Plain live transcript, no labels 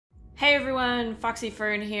Hey everyone, Foxy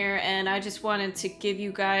Fern here, and I just wanted to give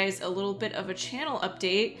you guys a little bit of a channel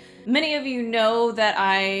update. Many of you know that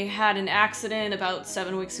I had an accident about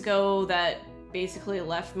 7 weeks ago that basically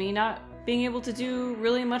left me not being able to do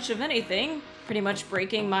really much of anything, pretty much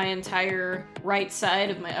breaking my entire right side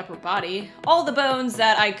of my upper body, all the bones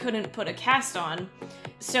that I couldn't put a cast on.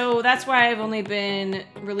 So that's why I've only been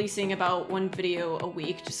releasing about one video a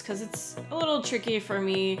week, just because it's a little tricky for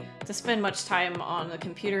me to spend much time on the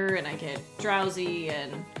computer and I get drowsy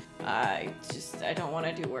and I don't want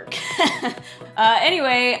to do work.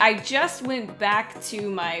 Anyway, I just went back to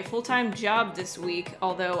my full-time job this week,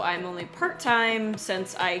 although I'm only part-time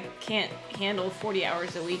since I can't handle 40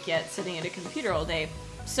 hours a week yet sitting at a computer all day.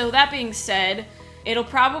 So that being said, it'll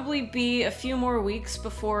probably be a few more weeks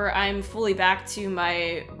before I'm fully back to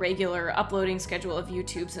my regular uploading schedule of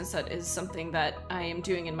YouTube, since that is something that I am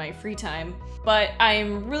doing in my free time. But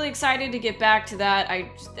I'm really excited to get back to that.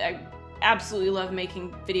 I absolutely love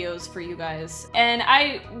making videos for you guys. And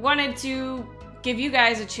I wanted to give you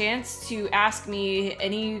guys a chance to ask me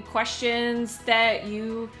any questions that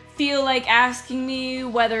you feel like asking me,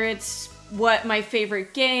 whether it's what my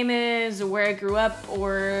favorite game is, or where I grew up,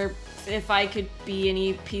 or if I could be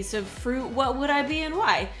any piece of fruit, what would I be and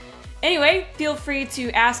why? Anyway, feel free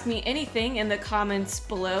to ask me anything in the comments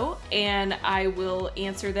below, and I will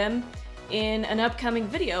answer them in an upcoming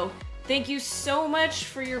video. Thank you so much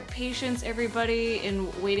for your patience, everybody, in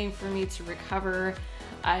waiting for me to recover.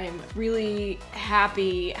 I'm really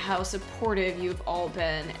happy how supportive you've all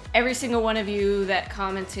been. Every single one of you that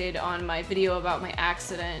commented on my video about my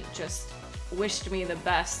accident just wished me the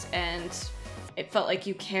best, and it felt like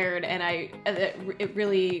you cared, and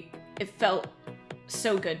it felt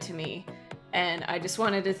so good to me. And I just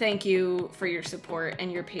wanted to thank you for your support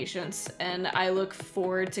and your patience, and I look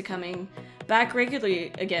forward to coming back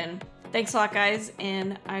regularly again. Thanks a lot, guys,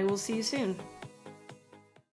 and I will see you soon.